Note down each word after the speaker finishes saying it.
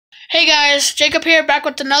Hey guys, Jacob here, back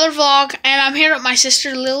with another vlog, and I'm here with my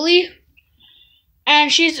sister Lily, and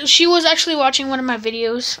she was actually watching one of my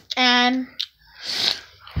videos. And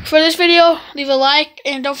for this video, leave a like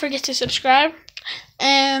and don't forget to subscribe.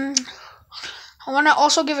 And I want to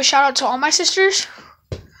also give a shout out to all my sisters.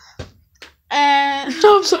 And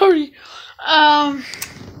no, I'm sorry. I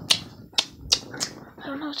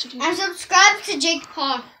don't know what to do. And subscribe to Jake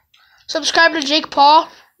Paul. Subscribe to Jake Paul,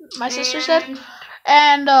 my sister said.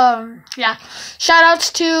 And yeah, shout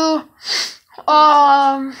outs to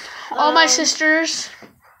all my sisters,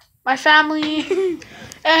 my family,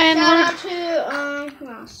 and shout out to who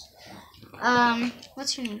else?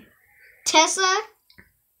 What's her name? Tessa.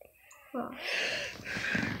 Well,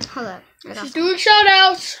 hold up. She's doing shout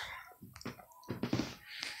outs.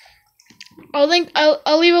 I'll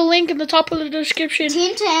leave a link in the top of the description.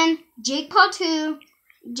 Team 10, Jake Paul 2,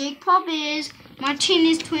 Jake Paul Biz,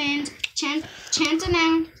 Martinez Twins,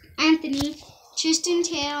 Chanton Anthony, Tristan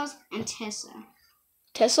Tails, and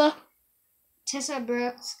Tessa. Tessa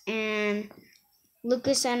Brooks, and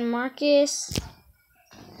Lucas and Marcus.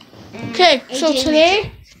 And okay, so AJ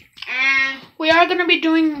today we are going to be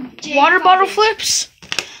doing water bottle flips.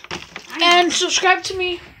 And subscribe to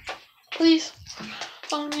me, please.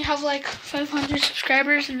 I only have like 500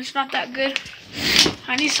 subscribers and it's not that good.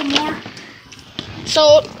 I need some more.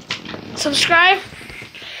 So, subscribe.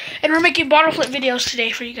 And we're making bottle flip videos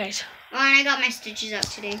today for you guys. Oh, and I got my stitches out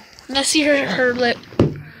today. Let's see her lip.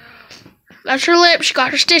 That's her lip. She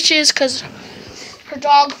got her stitches because her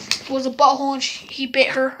dog was a butthole and he bit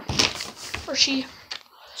her. Or she.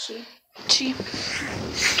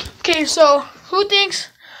 Okay, so who thinks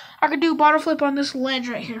I could do a bottle flip on this ledge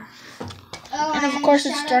right here? Oh, and of course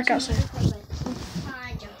it's dark outside.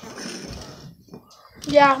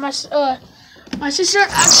 Yeah, my sister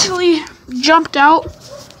actually jumped out.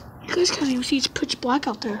 You guys can't even see, it's pitch black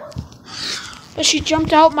out there. But she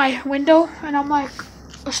jumped out my window and I'm like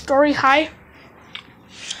a story high.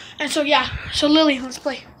 And so yeah, so Lily, let's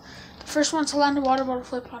play. The first one to land a water bottle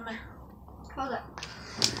flip on there. Hold up.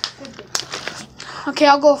 Okay,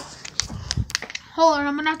 I'll go. Hold on,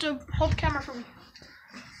 I'm gonna have to hold the camera for me.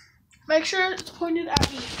 Make sure it's pointed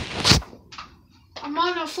at me. I'm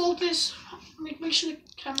gonna fold this. Make sure the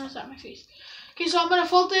camera's at my face. Okay, so I'm gonna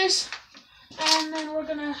fold this, and then we're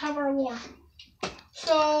gonna have our war.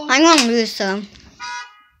 So I'm gonna lose some.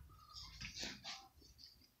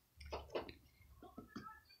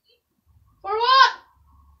 For what?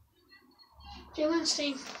 Jalen's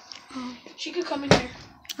staying. She could come in here.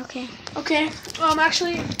 Okay. Okay.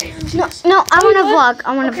 Actually, No, I want to vlog.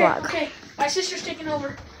 I want to vlog. Okay. My sister's taking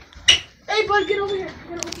over. Hey, bud, get over here. I'm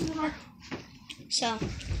gonna open the door. So,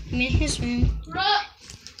 I'm in his room.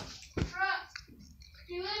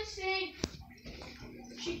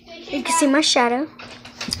 You can see my shadow.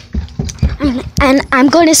 And I'm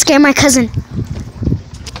going to scare my cousin.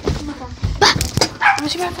 Let me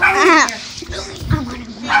see my phone. I want to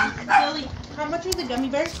vlog. Lily, how much are the gummy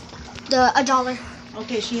bears? $1.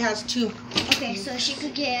 Okay, she has 2. Okay, so she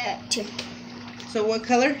could get 2. So what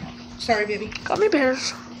color? Sorry, baby. Gummy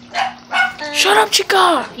bears. Shut up,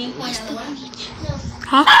 chica. Pink one.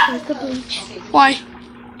 Huh? Where's the bleach? Why?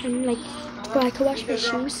 And like, so I could wash my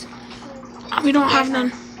shoes. We don't have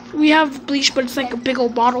none. We have bleach, but it's like a big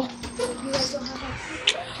old bottle. You guys don't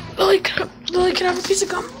have Lily, can I have a piece of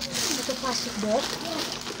gum? like a plastic bowl?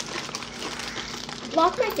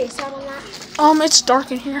 Block my face out on that. It's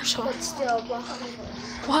dark in here, so. But still, block my face.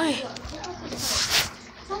 Why?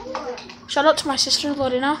 Shout out to my sister,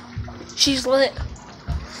 Lorena. She's lit.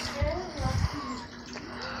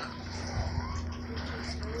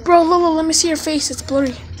 Bro, Lola, let me see your face. It's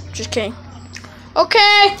blurry. Just kidding.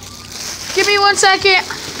 Okay. Give me 1 second.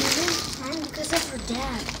 Because of her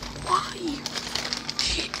dad. Why?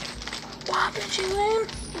 What happened, Jalen?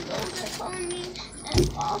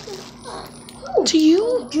 To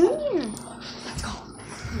you? Junior.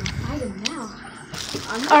 I don't know.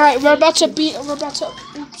 Alright, we're about to beat up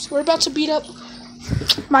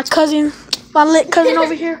my cousin, my lit cousin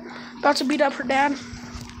over here. About to beat up her dad.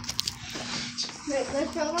 Wait,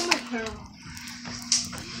 let's show them my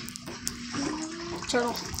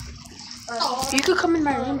Turtle. You could come in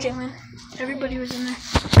my room, Jalen. Everybody was in there.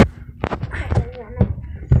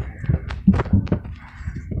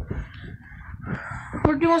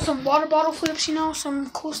 We're doing some water bottle flips, you know, some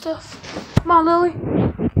cool stuff. Come on, Lily.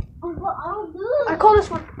 I'll do I call this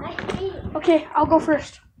one. I hate it. Okay, I'll go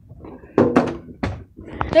first.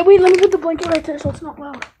 Then wait, let me put the blanket right there so it's not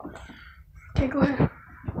loud. Okay, go ahead.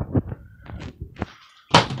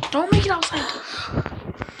 Don't make it outside.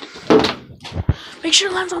 Make sure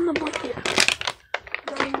it lands on the blanket.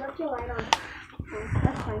 Left your light on.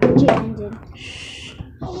 That's fine. It ended.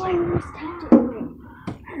 Oh, I almost tapped it.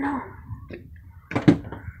 I know.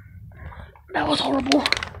 That was horrible.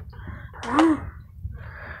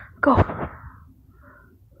 Go.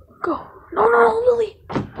 Go. No, Lily.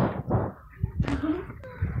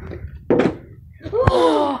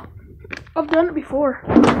 Oh, I've done it before.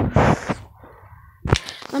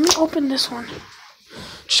 Let me open this one.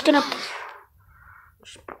 Just gonna.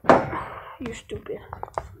 You stupid.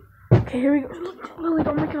 Okay, here we go. Look, Lily,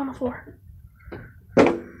 don't make it on the floor.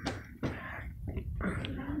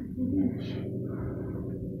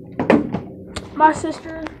 My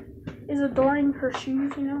sister is adoring her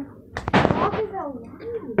shoes, you know.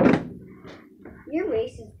 You're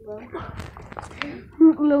racist, bro.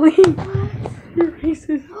 Lily, you're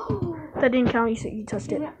racist. That didn't count. You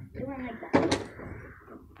touched it.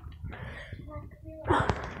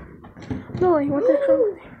 Lily, what the heck?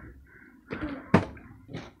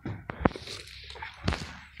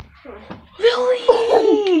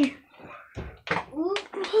 Lily!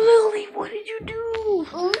 Lily, what did you do?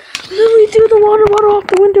 Lily threw the water bottle off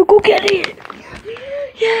the window. Go get it.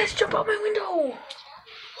 Yes, jump out my window.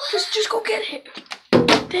 Just go get it.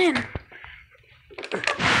 Then. Do you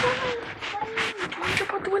want to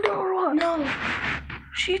jump out the window or what? No.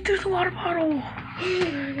 She threw the water bottle.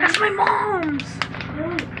 That's my mom's.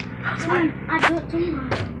 No. That's mine. I don't do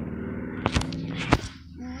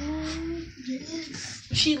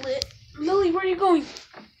She lit. Lily, where are you going?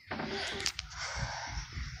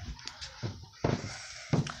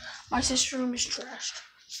 My sister's room is trashed.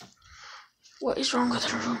 What is wrong with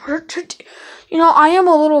her room? You know, I am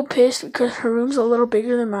a little pissed because her room's a little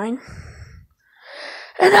bigger than mine.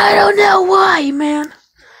 And I don't know why, man.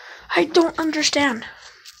 I don't understand.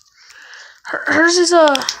 Hers is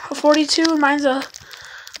a 42 and mine's a...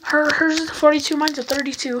 Hers is a 42, mine's a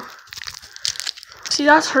 32. See,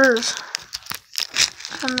 that's hers.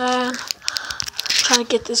 And then... I'm trying to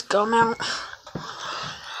get this gum out.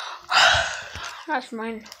 That's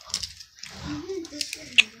mine.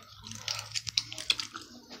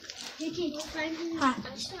 Huh.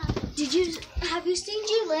 Have you seen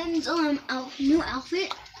Chillin's new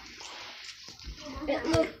outfit? It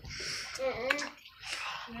looks.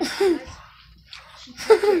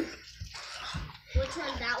 Which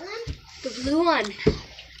one? That one? The blue one.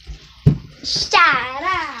 Shut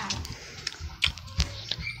up.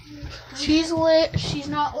 She's lit. She's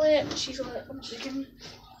not lit. She's lit. I'm chicken.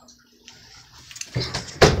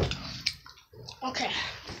 Okay.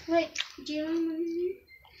 Wait, do you remember?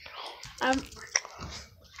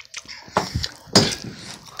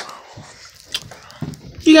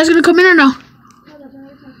 You guys gonna come in or no?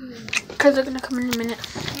 Because they're gonna come in a minute.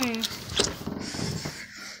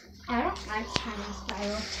 I don't like Chinese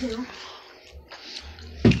style too.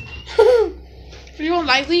 Are you on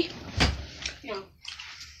lively? No.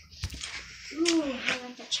 Ooh, I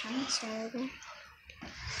like the Chinese style though.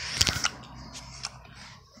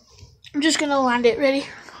 I'm just gonna land it. Ready?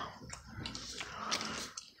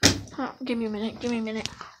 Oh, give me a minute. Give me a minute.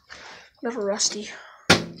 A little rusty.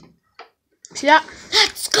 See that?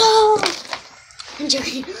 Let's go! I'm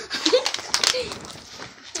joking.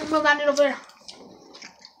 I'm gonna land it over there.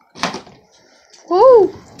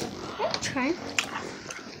 Woo! I'm trying.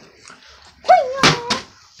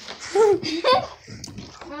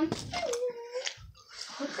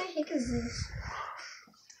 What the heck is this?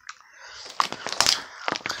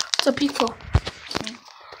 It's a pico.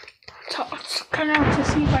 It's kind of to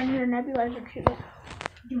see if I need a nebulizer kit. Do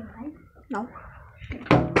you like? No.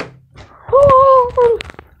 Oh!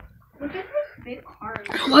 Look at this big card.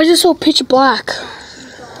 Why is it so pitch black?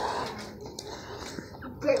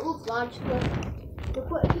 Great Wolf Lodge. Look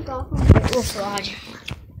what he got from Great Wolf Lodge.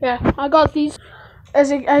 Yeah, I got these.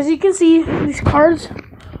 As you can see, these cards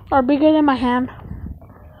are bigger than my hand.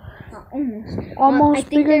 Almost I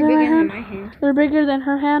think bigger they're than bigger my than hand. my hand. They're bigger than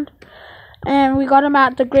her hand. And we got them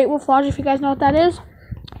at the Great Wolf Lodge, if you guys know what that is,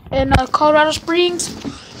 in Colorado Springs.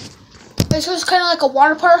 This was kind of like a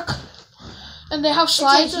water park, and they have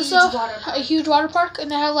slides and stuff. A huge water park, and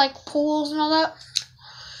they have like pools and all that.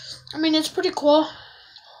 I mean, it's pretty cool.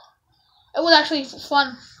 It was actually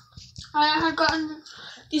fun. I had gotten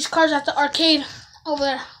these cards at the arcade over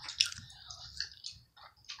there.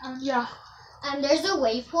 Yeah. And there's a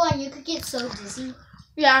wave pool, and you could get so dizzy.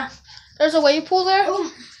 Yeah. There's a wave pool there. Oh.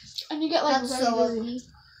 And you get like That's so ugly.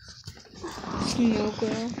 No,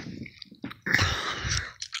 girl.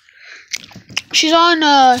 She's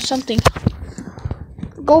on something.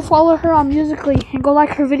 Go follow her on Musical.ly and go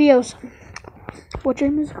like her videos. What's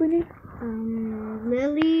your Musical.ly name?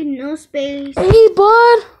 Lily, no space. Hey,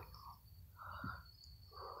 bud.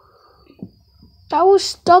 That was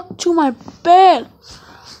stuck to my bed.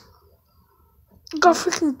 Got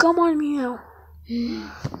freaking gum on me now.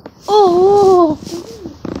 Oh.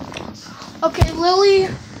 Okay, Lily.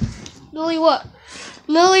 Lily what?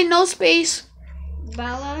 Lily, no space.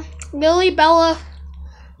 Bella. Lily Bella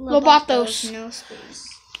Lobatos. No space.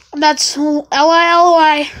 That's Lily. Ooh,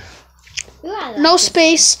 I No like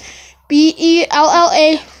space.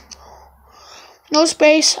 Bella. No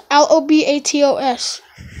space. Lobatos. this.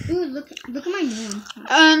 Ooh, look at my name.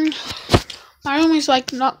 And my room is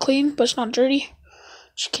like not clean, but it's not dirty.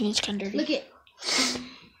 Just kidding, it's kind of dirty. Look at.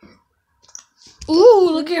 Ooh,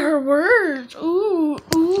 look at her words. Ooh,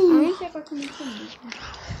 I ooh. wonder if I can make this one.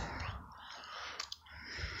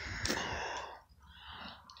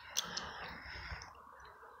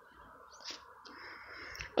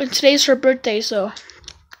 And today's her birthday, so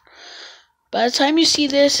by the time you see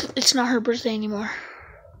this, it's not her birthday anymore.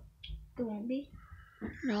 It won't be.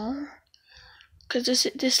 No, because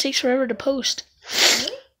this takes forever to post.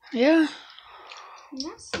 Really? Yeah.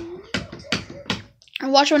 Yes.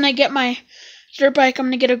 And watch when I get my dirt bike, I'm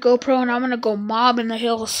gonna get a GoPro and I'm gonna go mob in the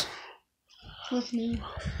hills. With me.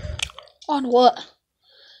 On what?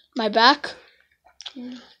 My back?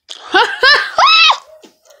 Yeah.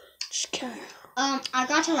 Just kidding. I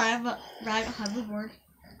got to ride a hoverboard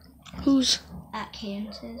Who's? at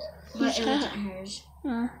Kansas, but Who's it that? wasn't hers.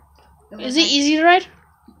 It was Is it easy to ride?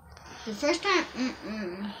 The first time, it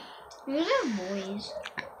was our boys.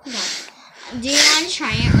 No. Do you want to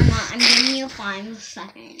try it or not? I'm giving you 5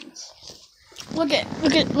 seconds. Look at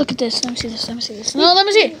this. Let me see this. No, let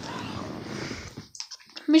me see.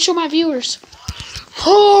 Let me show my viewers.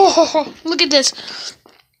 Oh, look at this.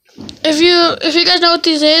 If you guys know what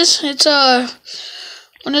this is, it's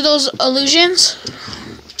one of those illusions,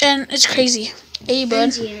 and it's crazy. Hey,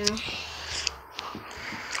 bud. You know.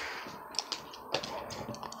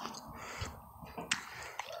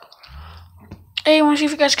 Hey, I want to see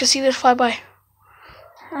if you guys can see this fly by.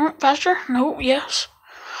 Faster? No. Yes.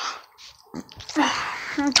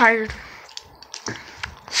 I'm tired.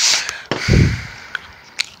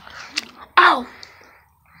 Ow.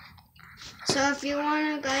 So if you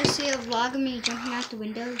want to guys see a vlog of me jumping out the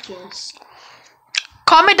window, just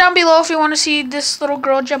Comment down below if you want to see this little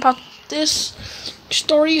girl jump out this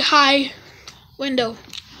story high window.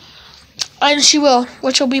 And she will,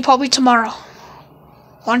 which will be probably tomorrow.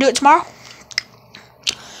 Want to do it tomorrow?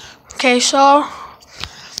 Okay, so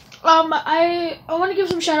I want to give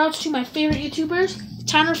some shout outs to my favorite YouTubers.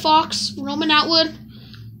 Tanner Fox, Roman Atwood,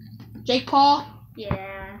 Jake Paul.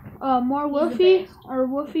 yeah. More Woofy or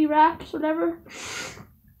Woofy Raps, whatever.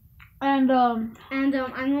 And I'm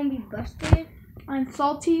gonna be busted. I'm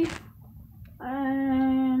Salty.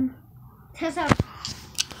 And Test out.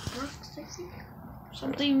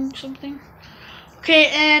 something. Okay,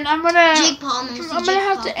 and I'm gonna Jake Paul. I'm gonna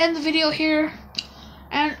have to end the video here,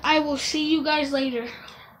 and I will see you guys later.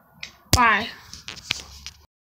 Bye.